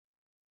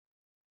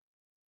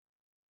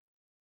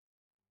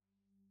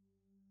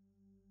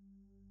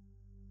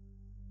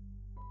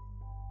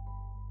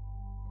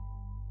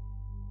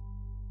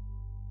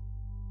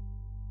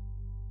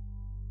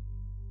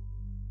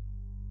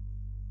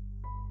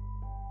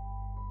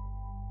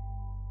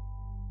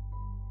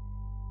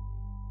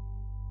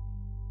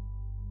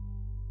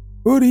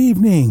Good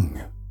evening.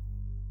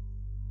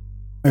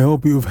 I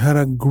hope you've had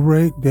a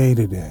great day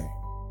today.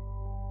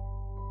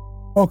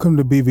 Welcome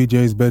to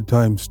BVJ's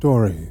Bedtime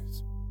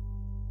Stories.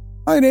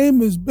 My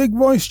name is Big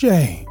Voice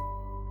J.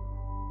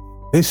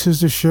 This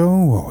is the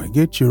show where we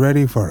get you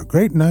ready for a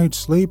great night's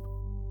sleep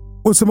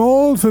with some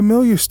old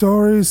familiar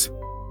stories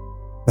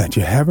that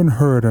you haven't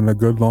heard in a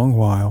good long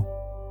while.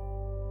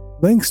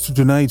 Links to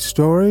tonight's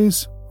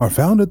stories are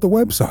found at the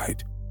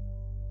website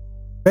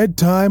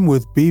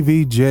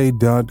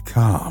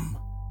bedtimewithbvj.com.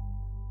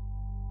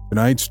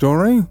 Tonight's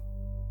story,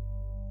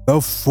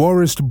 The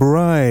Forest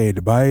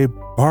Bride by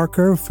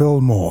Parker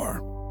Fillmore.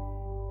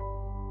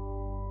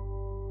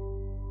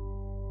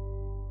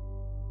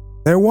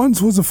 There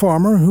once was a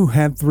farmer who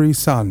had 3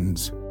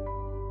 sons.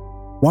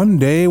 One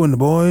day when the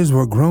boys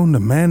were grown to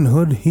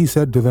manhood, he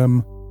said to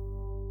them,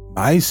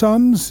 "My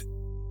sons,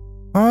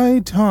 high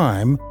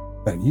time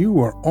that you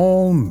are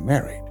all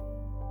married.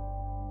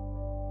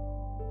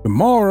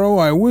 Tomorrow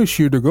I wish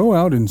you to go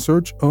out in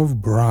search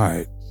of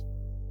brides."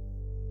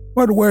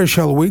 "But where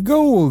shall we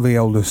go?" the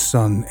eldest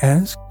son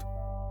asked.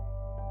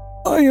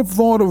 "I have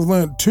thought of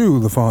that too,"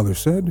 the father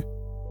said.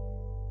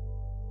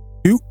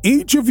 "Do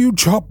each of you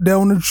chop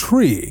down a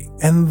tree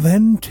and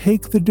then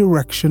take the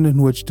direction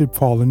in which the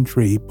fallen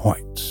tree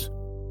points.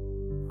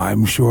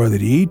 I'm sure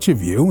that each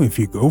of you, if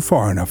you go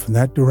far enough in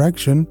that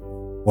direction,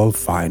 will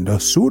find a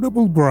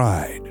suitable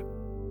bride."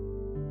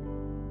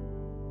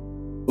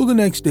 So the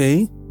next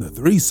day, the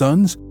 3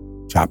 sons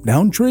chopped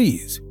down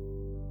trees.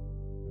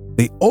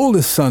 The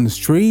oldest son's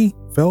tree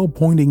fell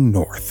pointing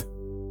north.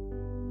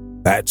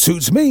 "That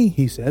suits me,"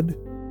 he said,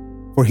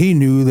 for he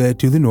knew that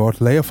to the north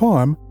lay a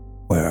farm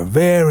where a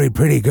very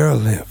pretty girl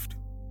lived.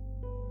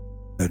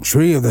 The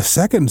tree of the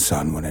second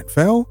son, when it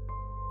fell,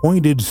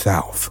 pointed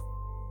south.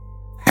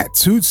 "That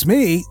suits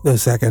me," the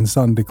second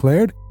son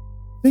declared,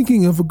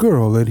 thinking of a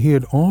girl that he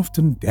had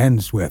often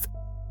danced with,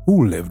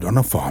 who lived on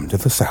a farm to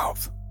the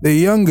south. The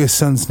youngest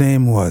son's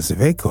name was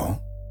Vaco.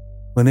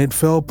 When it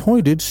fell,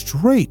 pointed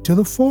straight to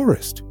the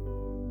forest.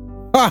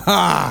 "Ha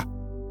ha!"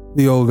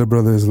 the older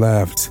brothers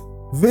laughed.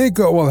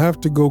 "Vaco will have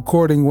to go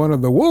courting one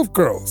of the wolf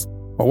girls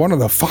or one of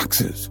the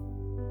foxes."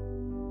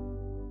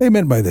 They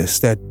meant by this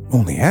that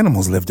only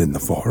animals lived in the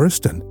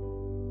forest, and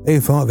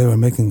they thought they were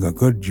making a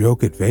good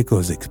joke at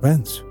Vaco's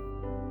expense.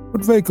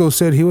 But Vaco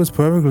said he was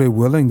perfectly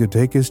willing to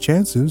take his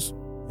chances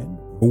and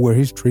go where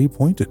his tree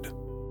pointed.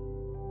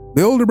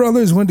 The older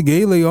brothers went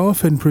gaily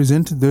off and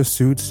presented their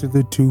suits to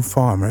the 2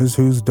 farmers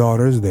whose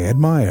daughters they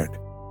admired.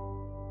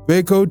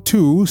 Vaco,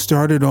 too,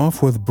 started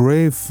off with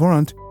brave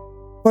front,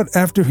 but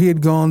after he had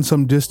gone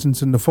some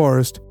distance in the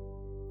forest,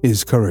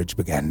 his courage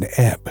began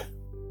to ebb.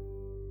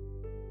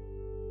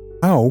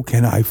 "How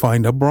can I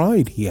find a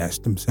bride?" he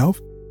asked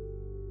himself,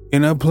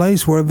 "in a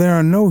place where there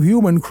are no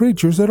human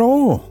creatures at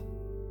all?"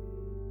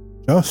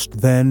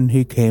 Just then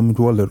he came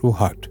to a little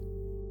hut.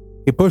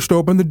 He pushed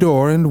open the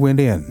door and went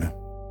in.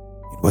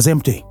 It was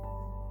empty.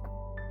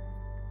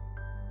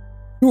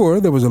 Sure,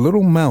 there was a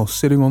little mouse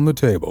sitting on the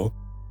table,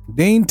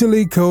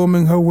 daintily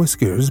combing her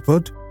whiskers,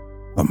 but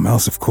a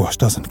mouse, of course,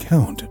 doesn't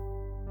count.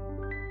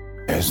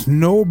 "There's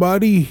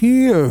nobody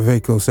here,"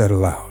 Vaco said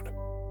aloud.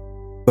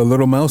 The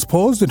little mouse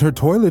paused in her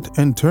toilet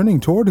and, turning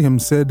toward him,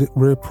 said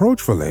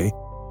reproachfully,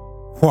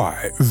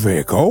 "Why,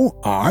 Vaco,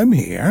 I'm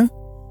here."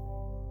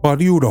 "But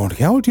you don't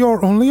count,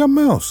 you're only a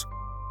mouse."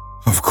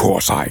 "Of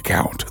course I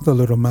count," the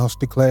little mouse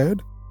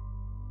declared.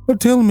 "But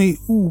tell me,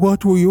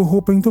 what were you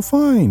hoping to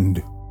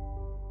find?"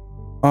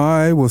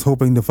 "I was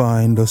hoping to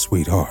find a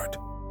sweetheart."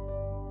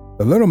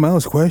 The little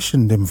mouse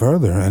questioned him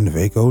further, and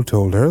Vaco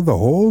told her the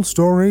whole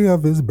story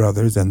of his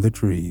brothers and the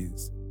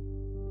trees.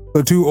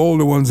 "The 2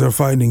 older ones are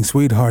finding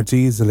sweethearts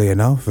easily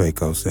enough,"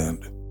 Vaco said.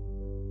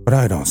 "But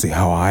I don't see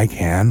how I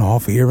can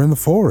off here in the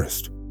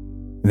forest,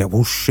 and it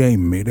will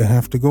shame me to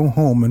have to go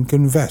home and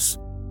confess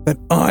that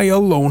I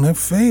alone have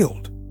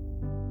failed."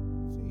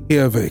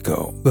 "Here,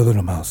 Vaco," the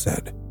little mouse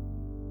said.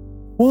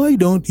 "Why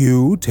don't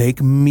you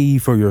take me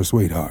for your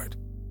sweetheart?"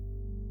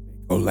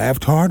 Vaco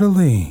laughed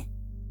heartily.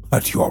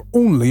 "But you're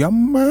only a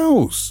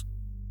mouse.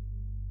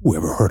 Who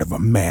ever heard of a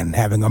man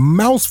having a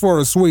mouse for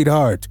a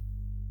sweetheart?"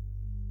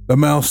 The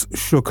mouse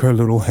shook her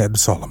little head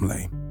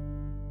solemnly.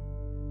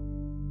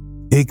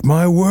 "Take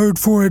my word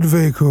for it,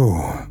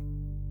 Vaco.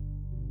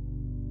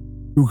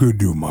 You could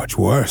do much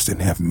worse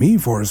than have me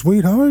for a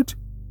sweetheart.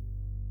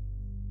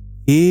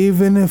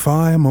 Even if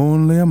I am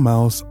only a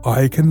mouse,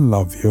 I can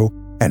love you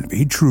and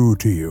be true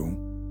to you."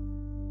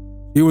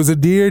 She was a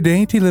dear,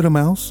 dainty little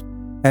mouse,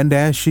 and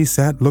as she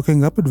sat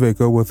looking up at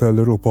Vaco with her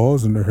little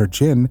paws under her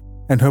chin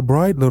and her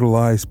bright little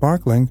eyes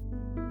sparkling,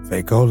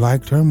 Vaco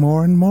liked her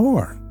more and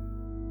more.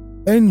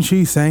 Then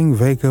she sang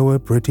Vaco a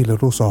pretty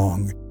little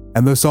song,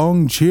 and the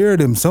song cheered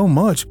him so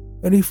much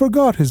that he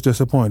forgot his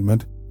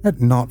disappointment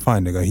at not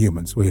finding a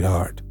human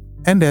sweetheart.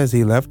 And as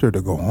he left her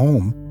to go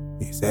home,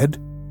 he said,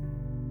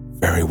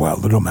 "Very well,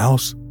 little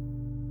mouse.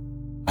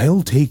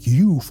 I'll take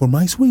you for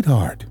my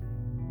sweetheart."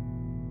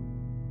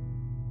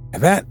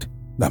 At that,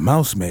 the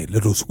mouse made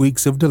little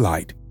squeaks of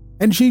delight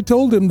and she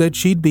told him that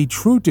she'd be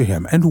true to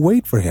him and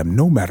wait for him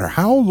no matter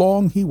how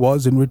long he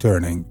was in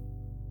returning.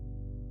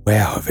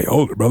 Well, the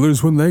older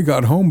brothers, when they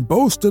got home,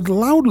 boasted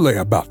loudly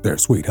about their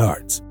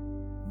sweethearts.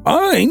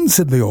 "Mine,"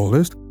 said the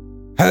oldest,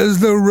 "has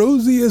the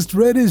rosiest,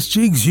 reddest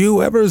cheeks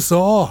you ever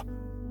saw.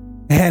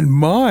 And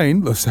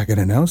mine," the second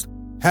announced,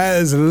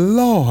 "has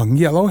long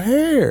yellow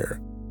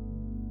hair."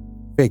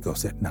 Vaco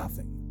said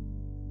nothing.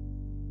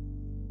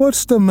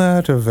 "What's the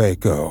matter,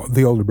 Vaco?"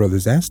 the older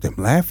brothers asked him,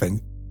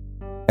 laughing.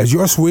 "Has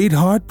your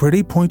sweetheart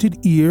pretty pointed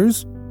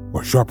ears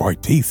or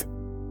sharp-eyed teeth?"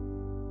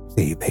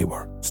 See, they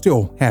were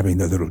still having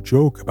their little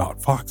joke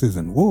about foxes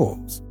and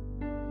wolves.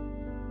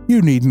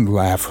 "You needn't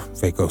laugh,"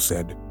 Vaco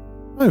said.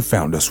 "I've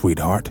found a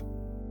sweetheart.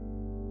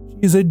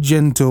 She's a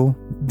gentle,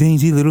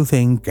 dainty little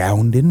thing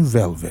gowned in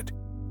velvet."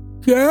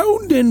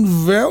 "Gowned in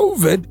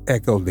velvet?"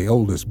 echoed the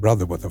oldest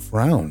brother with a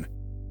frown.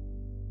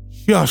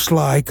 "Just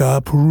like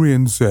a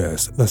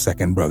princess," the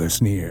second brother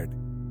sneered.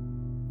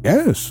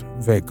 "Yes,"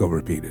 Vaco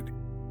repeated.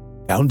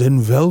 "Gowned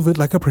in velvet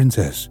like a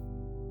princess.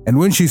 And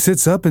when she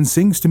sits up and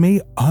sings to me,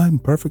 I'm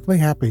perfectly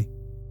happy."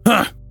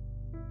 "Huh!"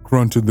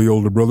 grunted the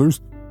older brothers,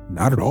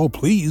 not at all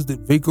pleased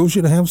that Vaco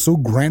should have so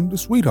grand a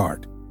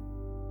sweetheart.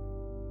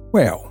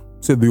 "Well,"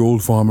 said the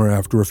old farmer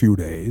after a few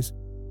days,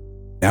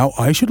 "now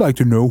I should like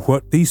to know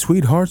what these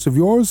sweethearts of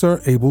yours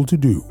are able to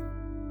do.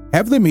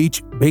 Have them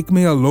each bake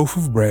me a loaf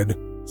of bread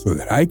so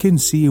that I can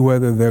see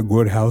whether they're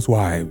good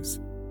housewives."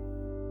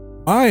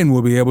 "Mine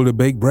will be able to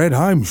bake bread,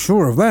 I'm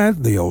sure of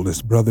that," the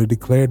oldest brother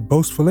declared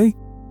boastfully.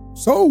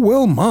 "So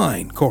will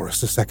mine,"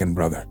 chorused the second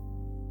brother.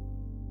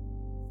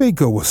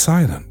 Vaco was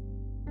silent.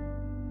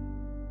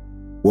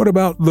 "What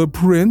about the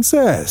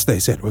princess?" they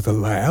said with a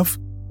laugh.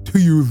 "Do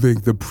you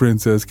think the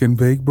princess can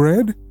bake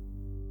bread?"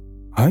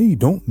 "I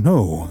don't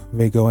know,"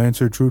 Vaco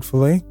answered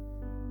truthfully.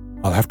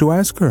 "I'll have to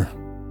ask her."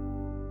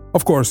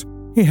 Of course,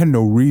 he had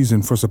no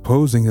reason for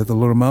supposing that the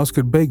little mouse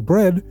could bake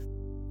bread,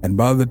 and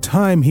by the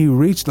time he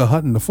reached the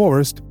hut in the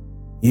forest,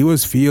 he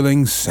was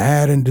feeling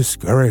sad and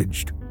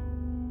discouraged.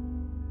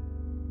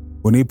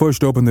 When he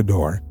pushed open the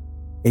door,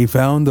 he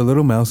found the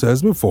little mouse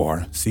as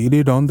before,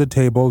 seated on the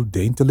table,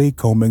 daintily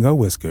combing her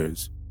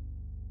whiskers.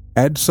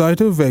 At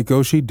sight of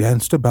Vaco, she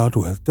danced about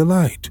with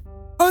delight.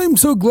 "I'm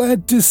so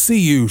glad to see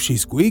you," she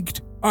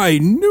squeaked. "I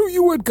knew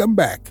you would come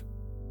back."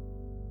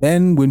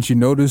 Then, when she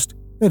noticed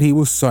that he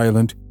was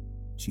silent,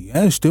 she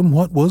asked him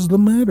what was the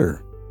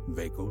matter.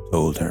 Vaco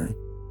told her.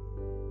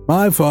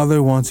 "My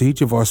father wants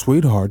each of our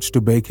sweethearts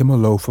to bake him a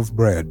loaf of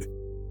bread.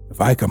 If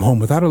I come home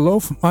without a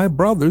loaf, my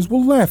brothers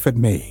will laugh at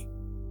me."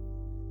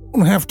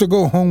 "Don't have to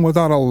go home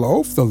without a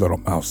loaf," the little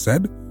mouse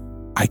said.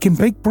 "I can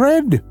bake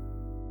bread."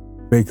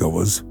 Vaco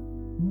was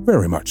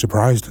very much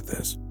surprised at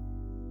this.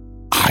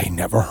 "I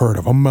never heard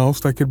of a mouse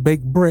that could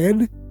bake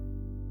bread."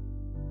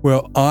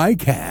 "Well, I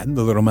can,"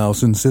 the little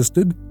mouse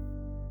insisted.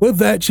 With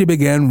that, she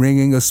began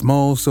ringing a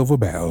small silver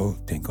bell,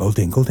 tinkle,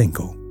 tinkle,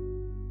 tinkle.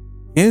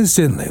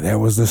 Instantly, there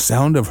was the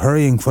sound of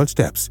hurrying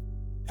footsteps,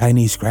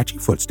 tiny scratchy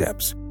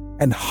footsteps,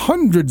 and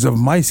hundreds of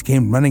mice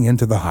came running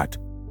into the hut.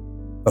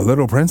 The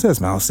little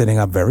princess mouse, sitting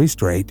up very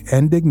straight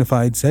and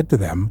dignified, said to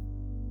them,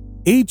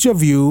 "Each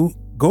of you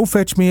go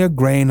fetch me a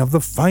grain of the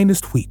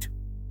finest wheat."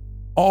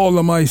 All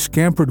the mice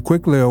scampered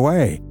quickly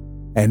away,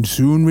 and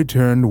soon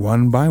returned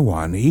one by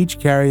one, each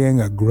carrying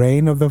a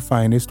grain of the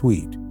finest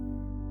wheat.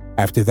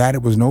 After that,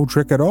 it was no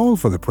trick at all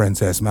for the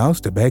princess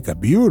mouse to bake a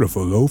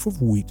beautiful loaf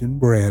of wheaten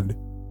bread.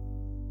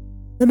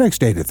 The next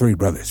day, the three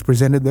brothers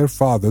presented their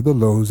father the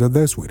loaves of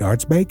their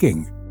sweethearts'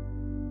 baking.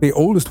 The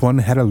oldest one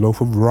had a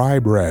loaf of rye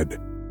bread.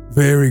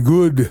 "Very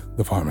good,"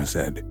 the farmer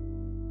said.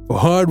 "For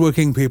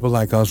hard-working people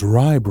like us,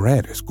 rye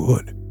bread is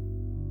good."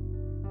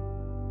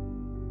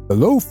 The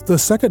loaf the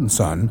second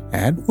son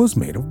had was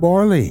made of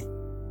barley.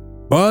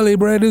 "Barley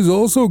bread is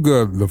also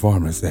good," the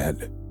farmer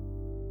said.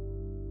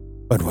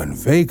 But when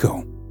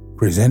Vaco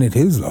presented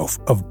his loaf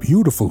of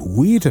beautiful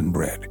wheaten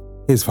bread,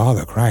 his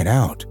father cried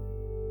out,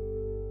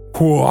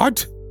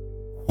 "What?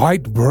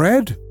 White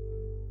bread?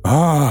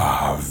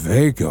 Ah,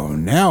 Vaco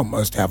now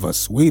must have a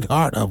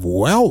sweetheart of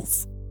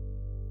wealth."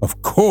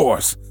 "Of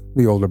course,"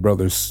 the older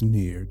brother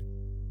sneered.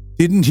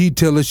 "Didn't he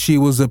tell us she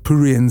was a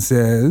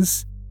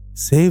princess?"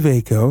 "Say,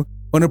 Vaco,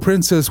 when a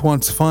princess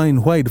wants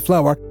fine white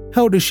flour,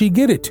 how does she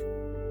get it?"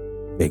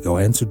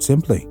 Vaco answered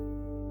simply.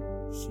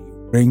 "She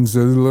rings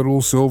a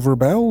little silver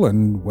bell,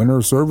 and when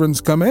her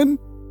servants come in,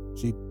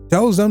 she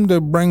tells them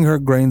to bring her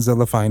grains of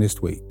the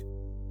finest wheat."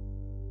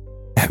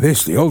 At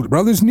this, the older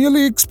brothers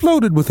nearly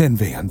exploded with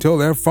envy until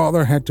their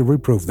father had to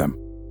reprove them.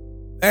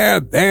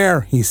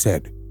 There, he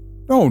said.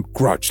 "Don't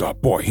grudge the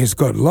boy his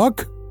good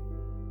luck.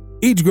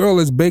 Each girl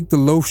has baked the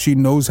loaf she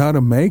knows how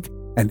to make,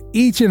 and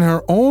each in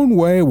her own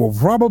way will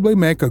probably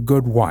make a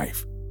good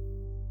wife.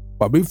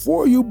 But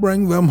before you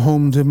bring them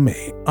home to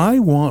me, I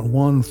want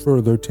one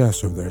further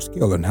test of their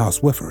skill in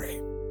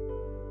housewifery.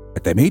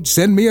 Let them each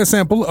send me a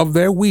sample of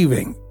their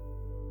weaving."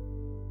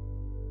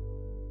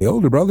 The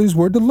older brothers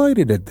were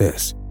delighted at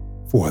this,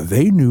 for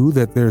they knew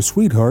that their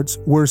sweethearts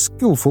were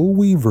skillful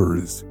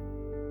weavers.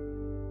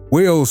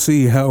 "We'll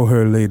see how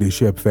her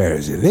ladyship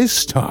fares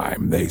this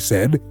time," they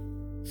said,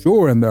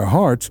 sure in their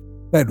hearts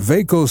that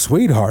Vaco's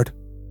sweetheart,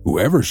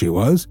 whoever she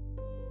was,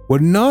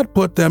 would not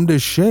put them to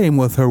shame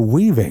with her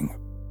weaving.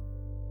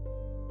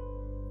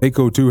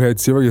 Vaco, too, had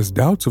serious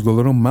doubts of the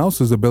little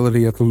mouse's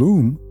ability at the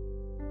loom.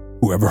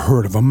 Whoever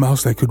heard of a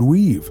mouse that could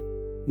weave?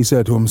 He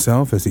said to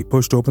himself as he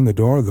pushed open the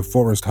door of the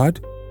forest hut.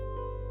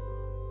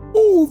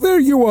 "Oh, there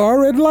you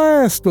are at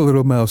last," the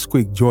little mouse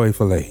squeaked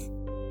joyfully.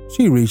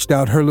 She reached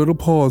out her little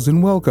paws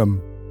in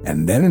welcome,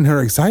 and then in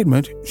her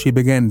excitement, she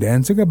began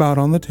dancing about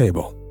on the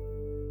table.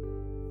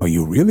 "Are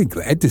you really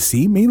glad to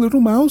see me,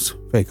 little mouse?"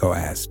 Vaco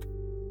asked.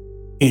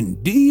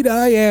 "Indeed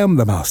I am,"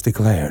 the mouse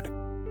declared.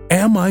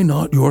 "Am I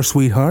not your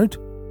sweetheart?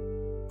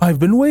 I've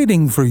been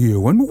waiting for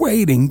you and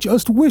waiting,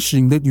 just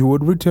wishing that you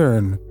would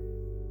return.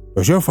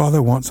 Does your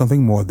father want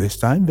something more this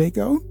time,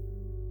 Vaco?"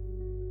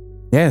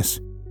 "Yes,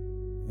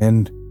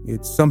 and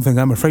it's something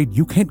I'm afraid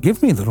you can't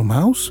give me, little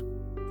mouse."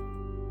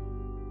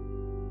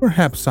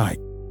 "Perhaps I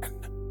can.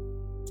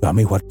 Tell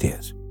me what it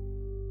is."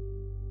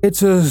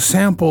 "It's a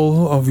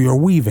sample of your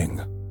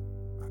weaving.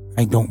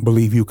 I don't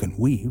believe you can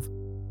weave.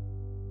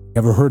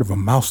 Never heard of a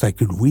mouse that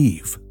could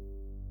weave."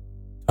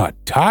 "Tut,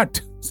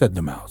 tut," said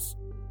the mouse.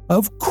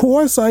 "Of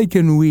course I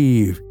can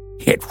weave.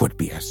 It would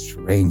be a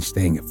strange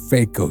thing if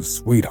Vaco's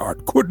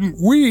sweetheart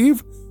couldn't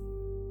weave."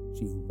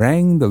 She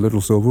rang the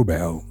little silver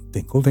bell,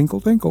 tinkle,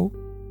 tinkle, tinkle,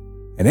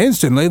 and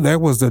instantly there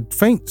was the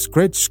faint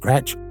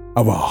scratch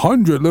of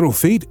 100 little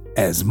feet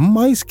as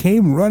mice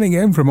came running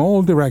in from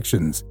all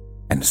directions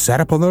and sat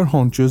up on their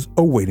haunches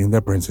awaiting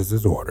their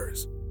princess's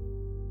orders.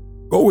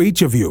 "Go,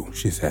 each of you,"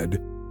 she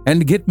said,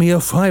 "and get me a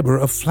fiber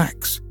of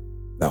flax,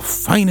 the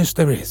finest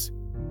there is."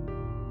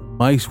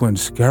 The mice went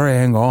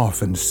scurrying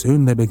off, and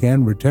soon they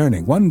began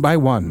returning, one by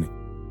one,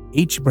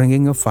 each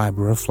bringing a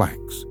fiber of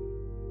flax.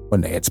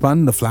 When they had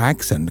spun the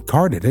flax and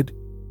carded it,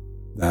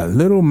 the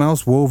little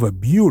mouse wove a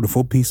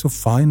beautiful piece of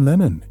fine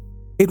linen.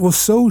 It was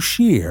so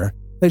sheer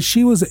that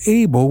she was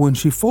able, when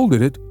she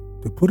folded it,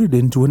 to put it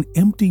into an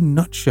empty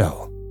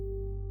nutshell.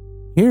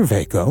 "Here,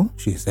 Vaco,"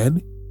 she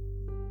said.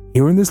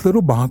 "Here in this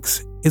little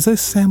box is a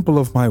sample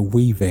of my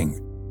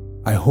weaving.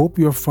 I hope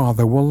your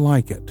father will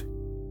like it."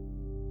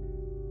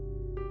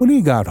 When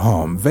he got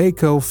home,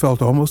 Vaco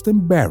felt almost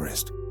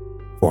embarrassed,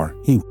 for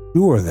he was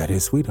sure that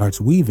his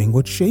sweetheart's weaving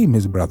would shame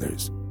his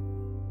brothers.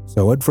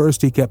 So at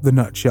first he kept the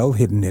nutshell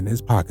hidden in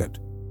his pocket.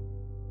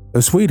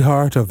 The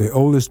sweetheart of the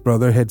oldest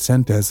brother had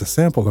sent as a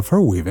sample of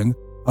her weaving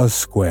a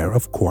square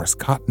of coarse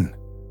cotton.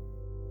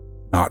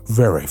 "Not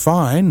very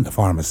fine," the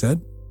farmer said,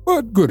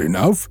 "but good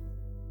enough."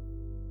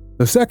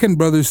 The second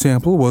brother's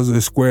sample was a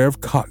square of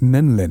cotton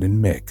and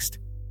linen mixed.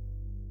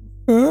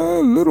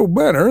 "A little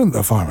better,"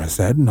 the farmer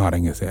said,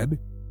 nodding his head.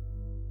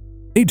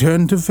 He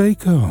turned to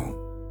Vaco.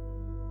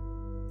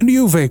 "And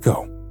you,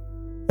 Vaco,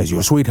 has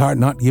your sweetheart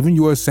not given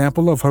you a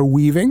sample of her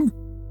weaving?"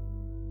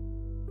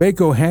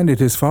 Vaco handed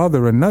his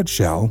father a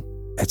nutshell,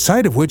 at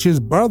sight of which his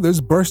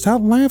brothers burst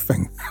out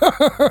laughing.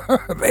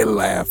 They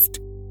laughed.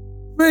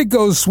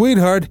 "Vaco's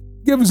sweetheart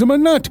gives him a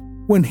nut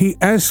when he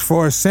asks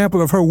for a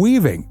sample of her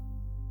weaving."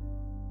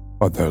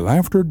 But their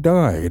laughter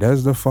died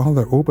as the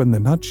father opened the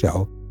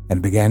nutshell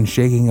and began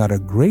shaking out a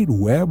great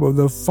web of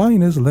the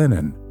finest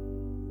linen.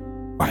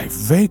 "Why,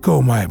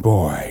 Vaco, my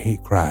boy," he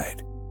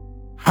cried,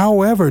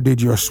 "however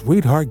did your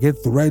sweetheart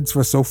get threads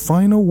for so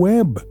fine a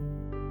web?"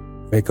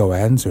 Vaco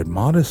answered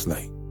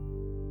modestly.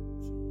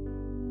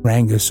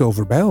 Rang a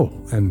silver bell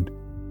and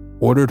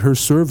ordered her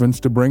servants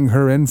to bring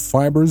her in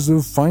fibers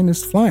of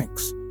finest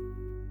flax.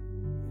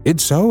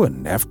 Did so,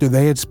 and after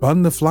they had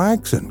spun the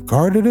flax and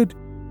carded it,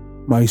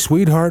 my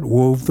sweetheart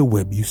wove the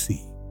web you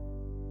see.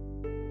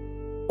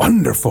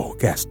 "Wonderful,"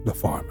 gasped the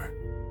farmer.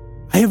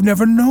 "I have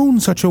never known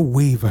such a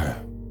weaver.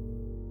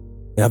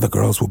 The other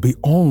girls will be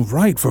all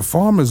right for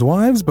farmers'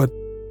 wives, but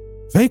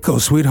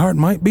Vaco's sweetheart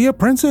might be a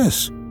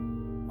princess.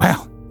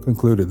 Well,"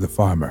 concluded the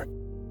farmer,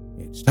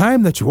 "it's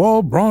time that you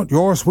all brought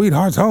your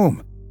sweethearts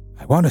home.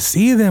 I want to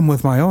see them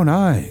with my own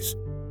eyes.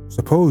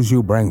 Suppose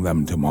you bring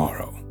them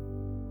tomorrow."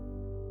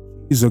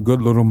 "She's a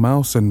good little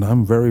mouse, and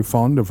I'm very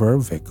fond of her,"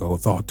 Vaco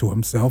thought to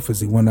himself as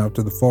he went out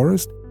to the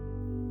forest.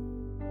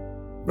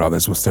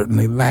 "Brothers will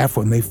certainly laugh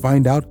when they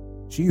find out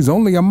she's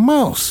only a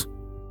mouse.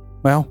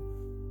 Well,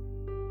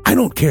 I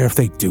don't care if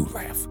they do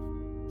laugh.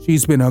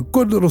 She's been a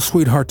good little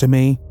sweetheart to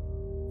me,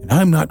 and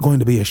I'm not going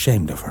to be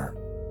ashamed of her."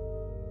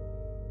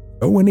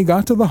 So when he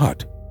got to the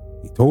hut,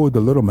 he told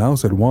the little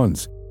mouse at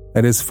once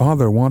that his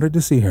father wanted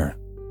to see her.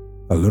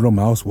 The little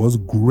mouse was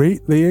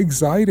greatly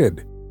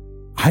excited.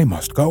 "I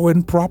must go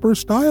in proper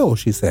style,"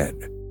 she said.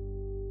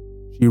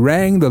 She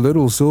rang the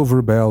little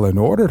silver bell and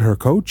ordered her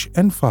coach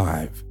and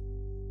 5.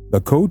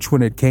 The coach,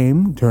 when it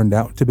came, turned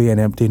out to be an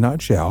empty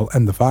nutshell,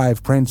 and the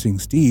 5 prancing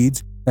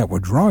steeds that were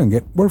drawing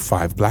it were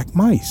 5 black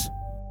mice.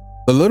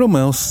 The little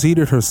mouse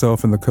seated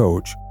herself in the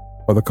coach,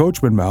 while the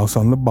coachman mouse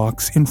on the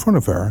box in front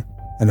of her,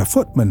 and a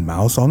footman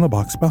mouse on the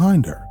box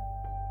behind her.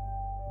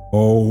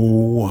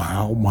 "Oh,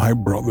 how my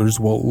brothers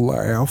will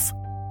laugh,"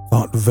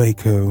 thought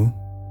Vaco.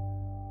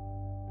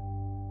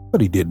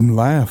 But he didn't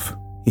laugh.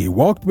 He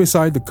walked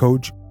beside the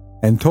coach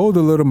and told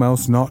the little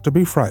mouse not to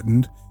be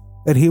frightened,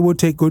 that he would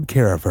take good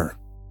care of her.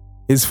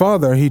 His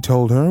father, he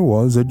told her,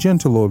 was a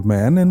gentle old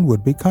man and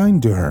would be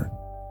kind to her.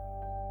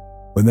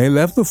 When they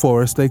left the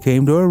forest, they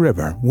came to a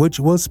river, which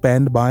was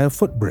spanned by a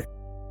footbridge.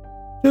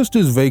 Just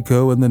as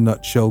Vaco and the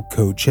nutshell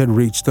coach had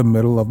reached the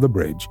middle of the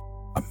bridge,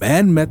 a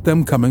man met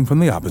them coming from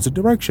the opposite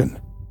direction.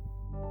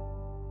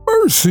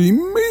 "Mercy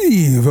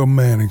me!" the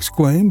man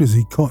exclaimed as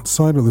he caught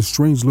sight of the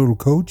strange little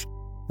coach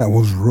that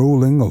was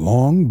rolling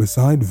along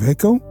beside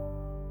Vaco.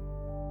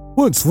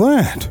 "What's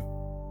that?"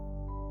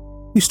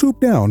 He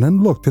stooped down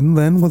and looked, and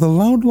then, with a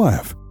loud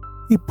laugh,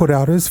 he put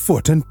out his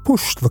foot and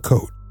pushed the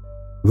coach.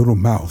 Little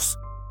Mouse,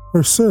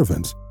 her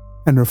servants,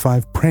 and her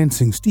 5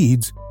 prancing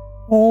steeds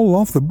all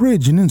off the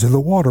bridge and into the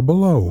water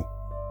below.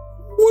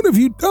 "What have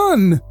you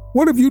done?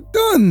 What have you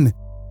done?"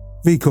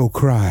 Vaco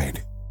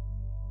cried.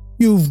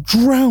 "You've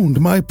drowned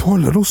my poor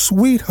little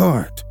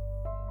sweetheart."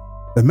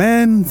 The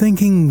man,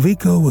 thinking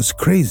Vaco was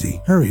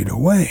crazy, hurried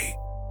away.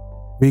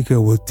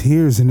 Vaco, with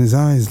tears in his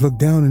eyes, looked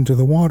down into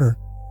the water.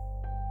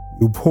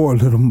 "You poor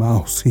little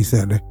mouse," he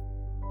said.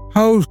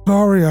 "How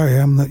sorry I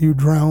am that you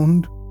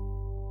drowned.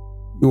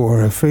 You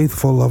are a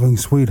faithful, loving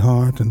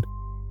sweetheart, and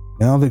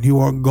now that you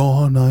are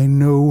gone, I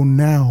know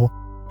now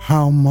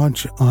how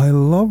much I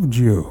loved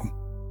you."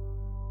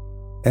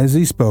 As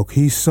he spoke,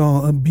 he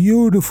saw a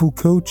beautiful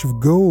coach of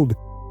gold,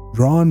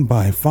 drawn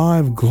by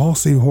 5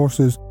 glossy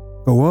horses,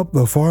 go up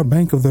the far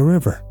bank of the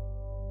river.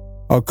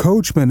 A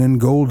coachman in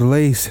gold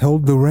lace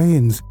held the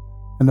reins,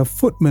 and a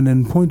footman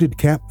in pointed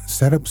cap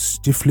sat up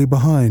stiffly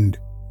behind.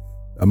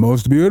 The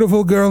most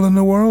beautiful girl in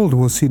the world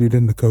was seated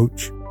in the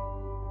coach.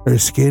 Her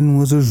skin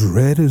was as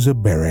red as a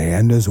berry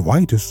and as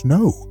white as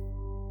snow.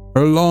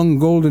 Her long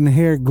golden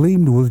hair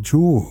gleamed with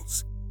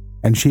jewels,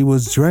 and she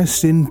was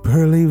dressed in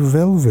pearly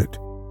velvet.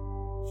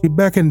 She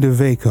beckoned to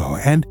Vaco,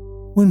 and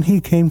when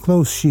he came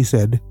close, she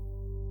said,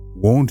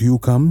 "Won't you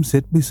come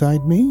sit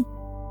beside me?"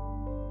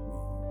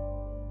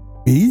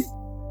 "Me?"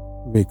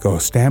 Vaco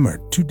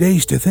stammered, too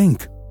dazed to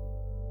think.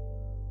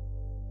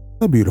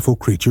 The beautiful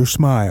creature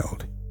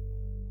smiled.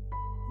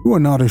 "You are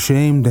not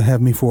ashamed to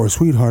have me for a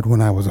sweetheart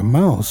when I was a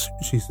mouse,"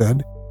 she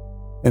said.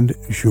 "And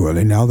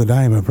surely now that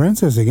I am a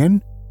princess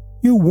again,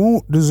 you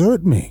won't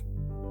desert me."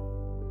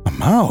 "A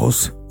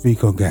mouse?"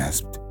 Vaco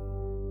gasped.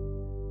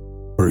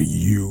 "Were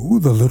you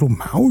the little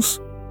mouse?"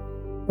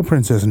 The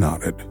princess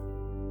nodded.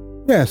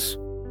 "Yes.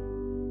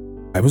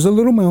 I was a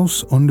little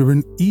mouse under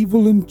an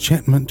evil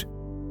enchantment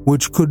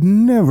which could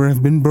never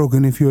have been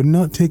broken if you had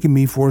not taken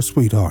me for a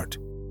sweetheart,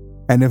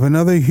 and if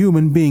another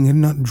human being had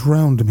not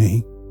drowned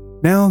me.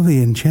 Now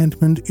the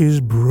enchantment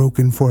is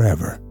broken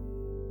forever.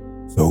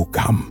 So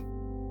come,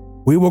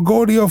 we will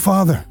go to your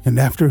father, and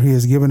after he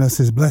has given us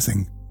his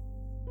blessing,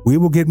 we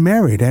will get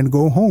married and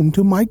go home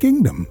to my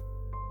kingdom."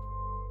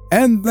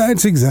 And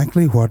that's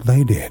exactly what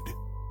they did.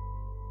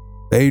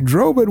 They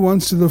drove at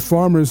once to the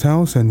farmer's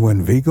house, and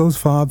when Vaco's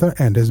father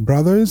and his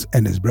brothers'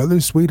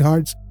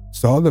 sweethearts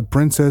saw the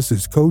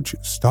princess's coach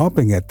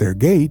stopping at their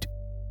gate,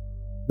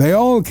 they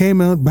all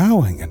came out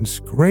bowing and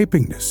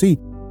scraping to see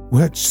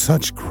what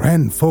such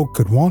grand folk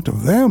could want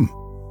of them.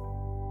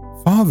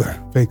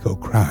 "Father," Vaco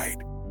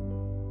cried,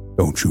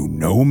 "don't you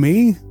know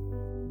me?"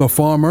 The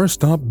farmer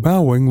stopped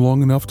bowing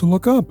long enough to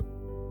look up.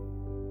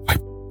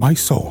 My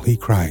soul," he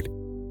cried,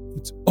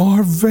 "it's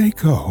our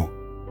Vaco."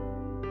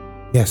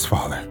 "Yes,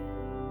 Father.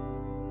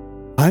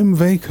 I'm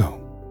Vaco,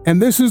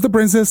 and this is the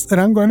princess that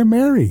I'm going to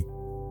marry."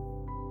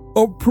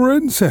 "A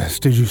princess,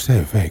 did you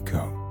say,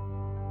 Vaco?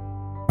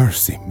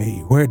 Mercy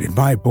me, where did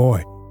my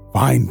boy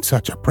find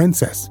such a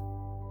princess?"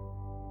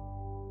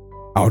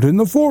 "Out in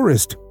the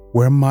forest,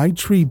 where my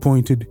tree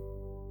pointed."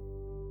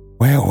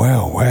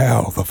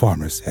 Well, the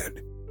farmer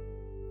said.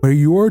 "Where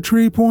your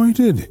tree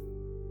pointed?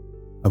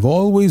 I've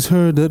always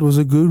heard that was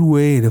a good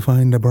way to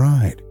find a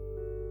bride."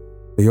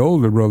 The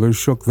older brothers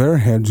shook their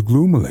heads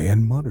gloomily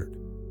and muttered,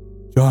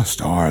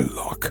 "Just our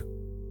luck.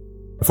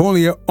 If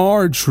only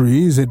our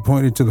trees had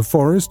pointed to the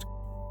forest,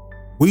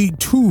 we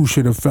too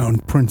should have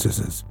found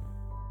princesses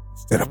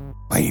instead of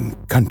plain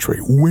country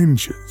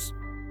wenches."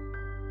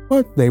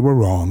 But they were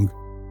wrong.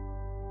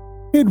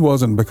 It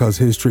wasn't because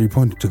his tree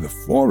pointed to the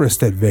forest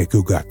that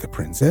Vaco got the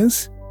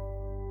princess.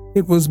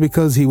 It was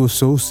because he was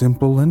so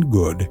simple and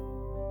good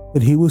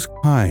that he was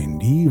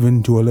kind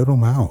even to a little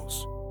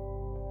mouse.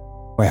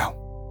 Well,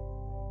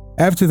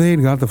 after they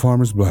had got the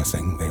farmer's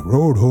blessing, they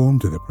rode home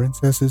to the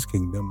princess's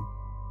kingdom,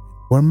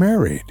 were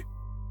married,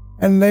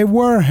 and they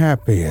were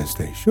happy as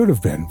they should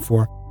have been,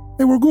 for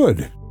they were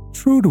good,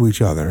 true to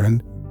each other,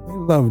 and they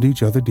loved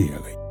each other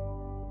dearly.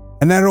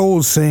 And that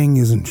old saying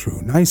isn't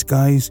true. Nice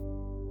guys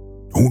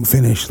don't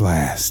finish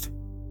last.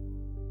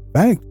 In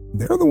fact,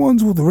 they're the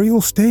ones with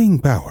real staying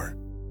power,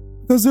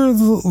 because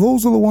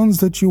those are the ones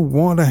that you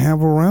want to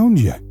have around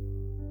you.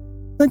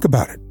 Think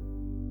about it.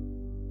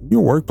 In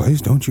your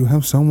workplace, don't you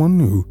have someone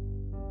who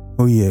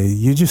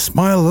you just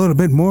smile a little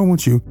bit more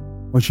once you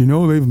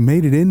know they've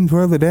made it in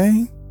for the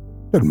day?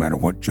 Doesn't matter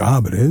what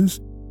job it is.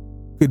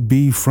 Could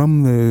be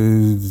from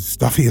the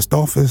stuffiest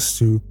office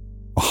to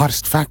the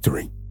hottest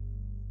factory.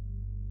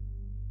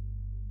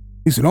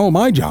 At least in all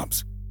my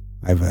jobs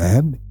I've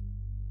had,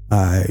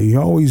 You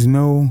always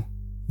know,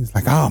 it's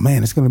like, oh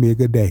man, it's going to be a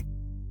good day.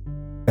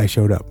 Guy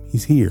showed up.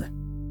 He's here.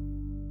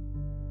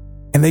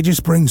 And they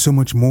just bring so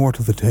much more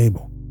to the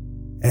table,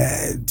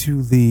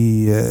 to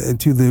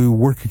the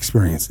work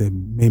experience. They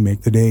may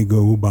make the day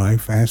go by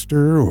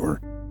faster,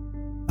 or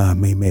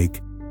may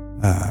make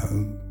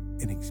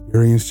an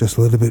experience just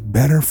a little bit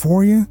better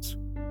for you. So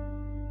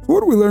what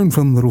do we learn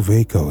from little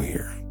Vaco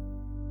here?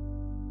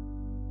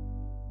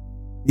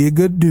 Be a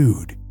good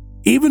dude,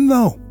 even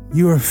though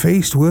you are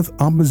faced with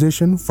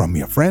opposition from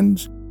your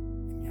friends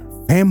and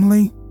your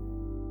family.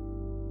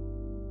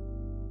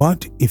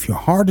 But if your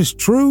heart is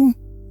true,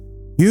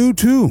 you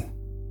too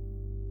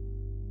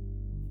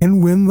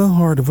can win the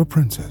heart of a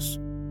princess.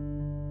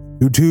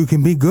 You two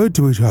can be good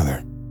to each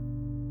other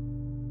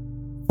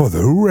for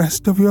the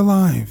rest of your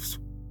lives.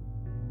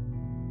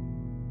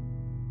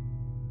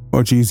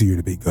 Much easier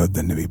to be good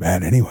than to be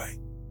bad anyway.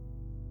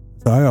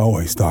 So I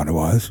always thought it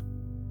was.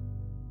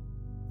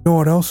 You know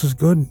what else is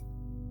good?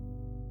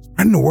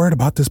 Spreading the word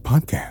about this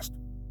podcast.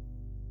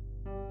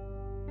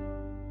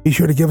 Be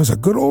sure to give us a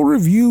good old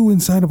review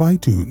inside of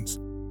iTunes,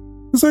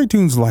 because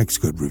iTunes likes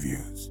good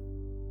reviews.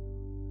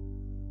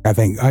 I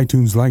think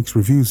iTunes likes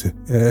reviews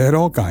at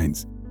all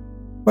kinds,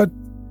 but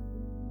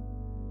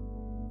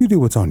you do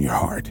what's on your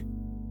heart.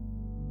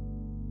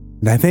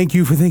 And I thank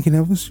you for thinking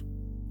of us,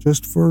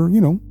 just for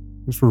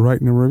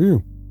writing a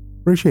review.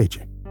 Appreciate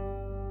you.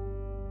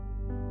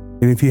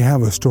 And if you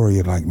have a story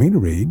you'd like me to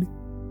read,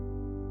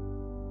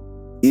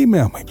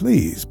 email me,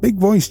 please,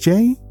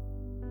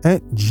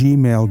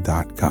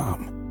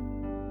 bigvoicej@gmail.com.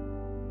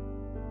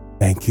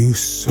 Thank you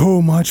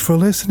so much for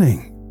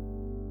listening.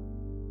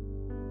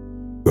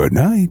 Good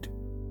night.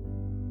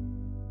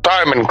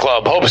 Diamond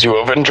Club hopes you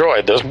have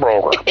enjoyed this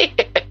program.